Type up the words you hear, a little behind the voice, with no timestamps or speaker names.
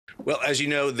Well, as you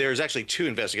know, there's actually two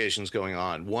investigations going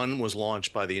on. One was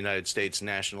launched by the United States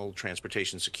National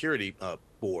Transportation Security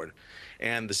Board,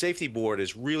 and the Safety Board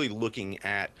is really looking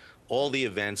at all the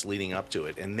events leading up to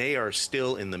it, and they are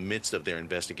still in the midst of their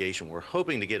investigation. We're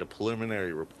hoping to get a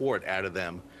preliminary report out of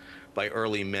them by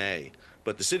early May.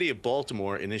 But the city of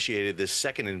Baltimore initiated this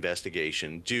second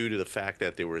investigation due to the fact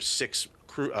that there were six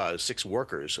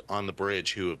workers on the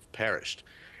bridge who have perished.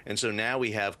 And so now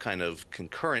we have kind of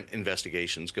concurrent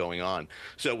investigations going on.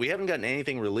 So we haven't gotten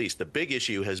anything released. The big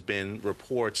issue has been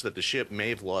reports that the ship may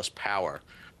have lost power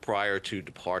prior to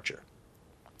departure.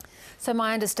 So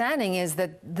my understanding is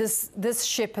that this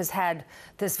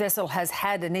vessel has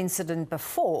had an incident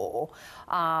before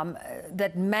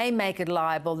that may make it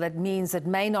liable. That means it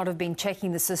may not have been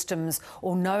checking the systems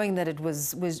or knowing that it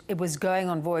was going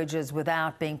on voyages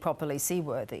without being properly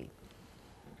seaworthy.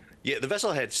 Yeah, the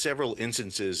vessel had several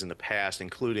instances in the past,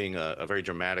 including a very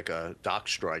dramatic dock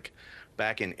strike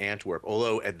back in Antwerp,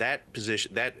 although at that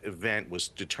position, that event was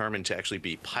determined to actually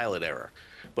be pilot error.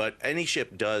 But any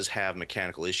ship does have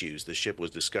mechanical issues. The ship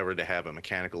was discovered to have a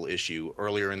mechanical issue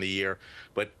earlier in the year,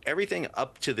 but everything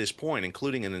up to this point,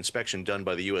 including an inspection done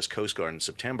by the U.S. Coast Guard in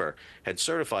September, had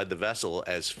certified the vessel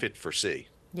as fit for sea.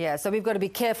 Yeah, so we've got to be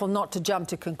careful not to jump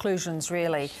to conclusions,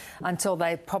 really, until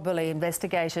they've properly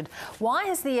investigated. Why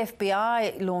has the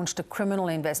FBI launched a criminal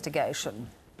investigation?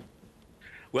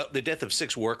 Well, the death of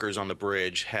six workers on the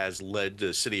bridge has led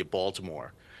the city of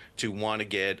Baltimore to want to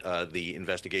get the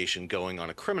investigation going on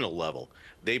a criminal level.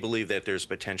 They believe that there's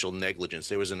potential negligence.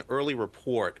 There was an early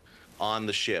report on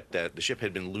the ship that the ship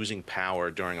had been losing power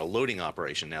during a loading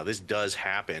operation. Now, this does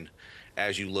happen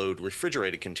as you load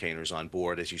refrigerated containers on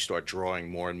board as you start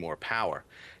drawing more and more power.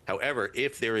 However,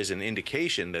 if there is an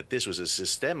indication that this was a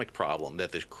systemic problem,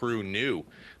 that the crew knew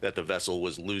that the vessel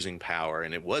was losing power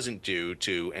and it wasn't due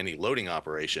to any loading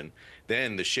operation,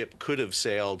 then the ship could have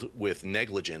sailed with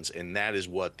negligence, and that is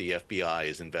what the FBI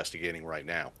is investigating right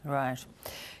now. Right.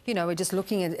 You know, we're just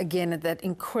looking again at that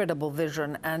incredible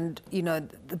vision, and, you know,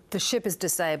 the ship is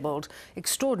disabled.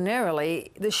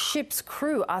 Extraordinarily, the ship's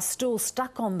crew are still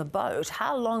stuck on the boat.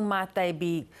 How long might they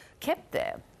be kept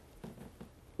there?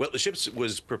 Well, the ship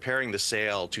was preparing to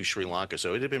sail to Sri Lanka,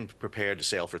 so it had been prepared to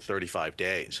sail for 35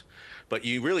 days. But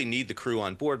you really need the crew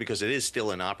on board because it is still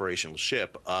an operational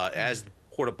ship. As the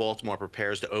Port of Baltimore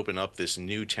prepares to open up this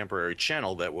new temporary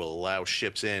channel that will allow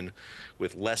ships in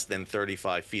with less than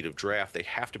 35 feet of draft, they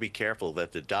have to be careful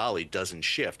that the dolly doesn't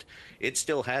shift. It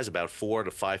still has about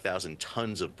 4,000 to 5,000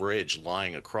 tons of bridge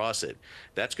lying across it.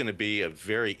 That's going to be a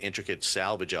very intricate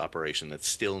salvage operation that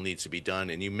still needs to be done,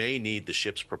 and you may need the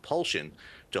ship's propulsion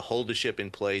to hold the ship in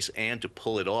place and to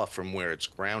pull it off from where it's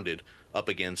grounded up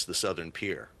against the southern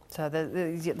pier. So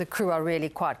the crew are really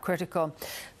quite critical.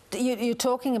 You're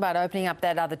talking about opening up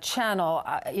that other channel.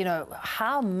 You know,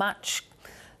 how much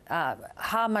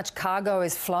cargo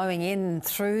is flowing in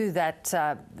through that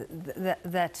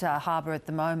harbour at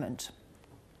the moment?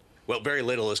 Well, very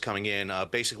little is coming in.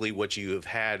 Basically, what you have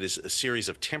had is a series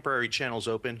of temporary channels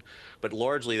open, but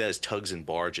largely that is tugs and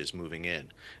barges moving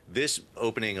in. This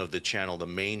opening of the channel, the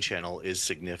main channel, is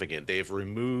significant. They've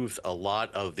removed a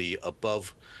lot of the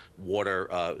above water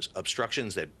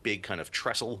obstructions. That big kind of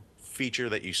trestle feature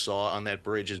that you saw on that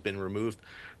bridge has been removed.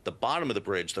 The bottom of the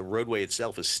bridge, the roadway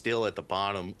itself, is still at the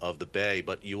bottom of the bay,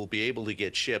 but you will be able to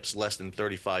get ships less than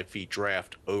 35 feet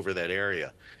draft over that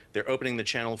area. They're opening the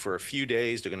channel for a few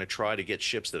days. They're going to try to get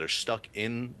ships that are stuck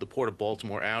in the Port of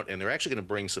Baltimore out, and they're actually going to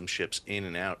bring some ships in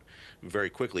and out very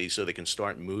quickly so they can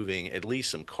start moving at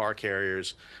least some car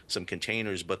carriers, some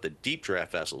containers, but the deep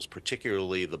draft vessels,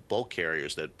 particularly the bulk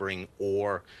carriers that bring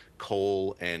ore,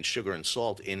 coal, and sugar and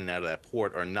salt in and out of that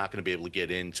port, are not going to be able to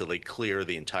get in until they clear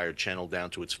the entire channel down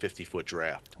to its 50-foot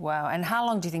draft. Wow. And how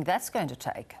long do you think that's going to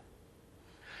take?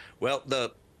 Well,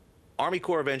 the Army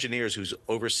Corps of Engineers, who's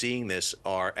overseeing this,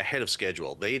 are ahead of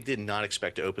schedule. They did not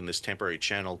expect to open this temporary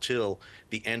channel till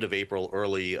the end of April,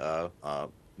 early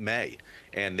May.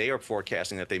 And they are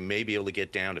forecasting that they may be able to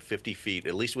get down to 50 feet,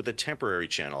 at least with the temporary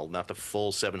channel, not the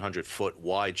full 700-foot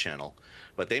wide channel.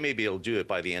 But they may be able to do it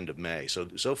by the end of May.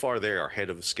 So far, they are ahead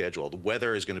of schedule. The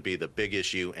weather is going to be the big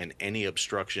issue, and any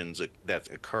obstructions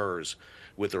that occurs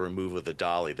with the removal of the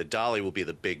dolly. The dolly will be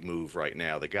the big move right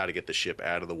now. They got to get the ship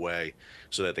out of the way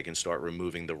so that they can start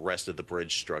removing the rest of the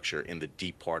bridge structure in the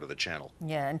deep part of the channel.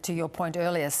 Yeah, and to your point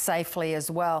earlier, safely as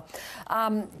well.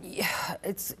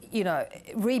 It's, you know,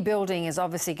 rebuilding is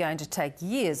obviously going to take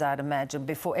years, I'd imagine,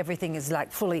 before everything is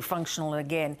like fully functional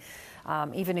again.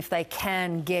 Even if they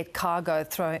can get cargo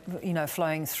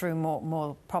flowing through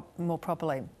more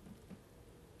properly.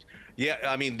 Yeah,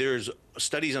 I mean, there's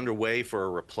studies underway for a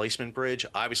replacement bridge.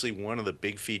 Obviously, one of the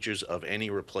big features of any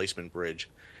replacement bridge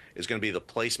is going to be the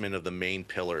placement of the main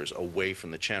pillars away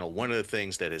from the channel. One of the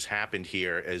things that has happened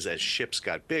here is as ships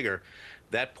got bigger,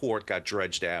 that port got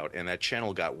dredged out and that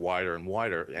channel got wider and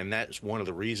wider. And that's one of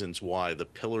the reasons why the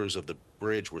pillars of the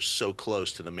bridge were so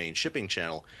close to the main shipping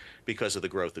channel, because of the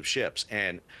growth of ships.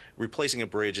 And replacing a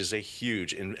bridge is a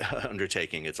huge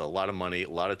undertaking. It's a lot of money, a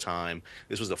lot of time.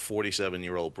 This was a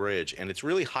 47-year-old bridge, and it's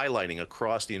really highlighting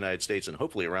across the United States and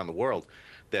hopefully around the world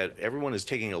that everyone is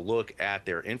taking a look at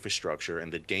their infrastructure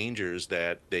and the dangers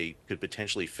that they could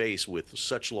potentially face with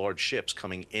such large ships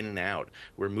coming in and out.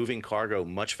 We're moving cargo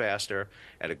much faster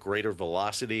at a greater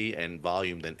velocity and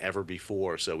volume than ever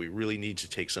before, so we really need to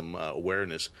take some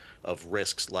awareness of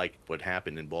risks like what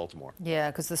happened in Baltimore. Yeah,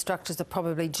 because the structures are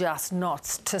probably just not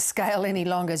to scale any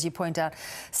longer, as you point out.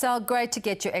 Sal, great to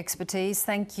get your expertise.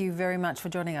 Thank you very much for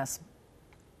joining us.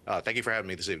 Thank you for having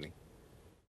me this evening.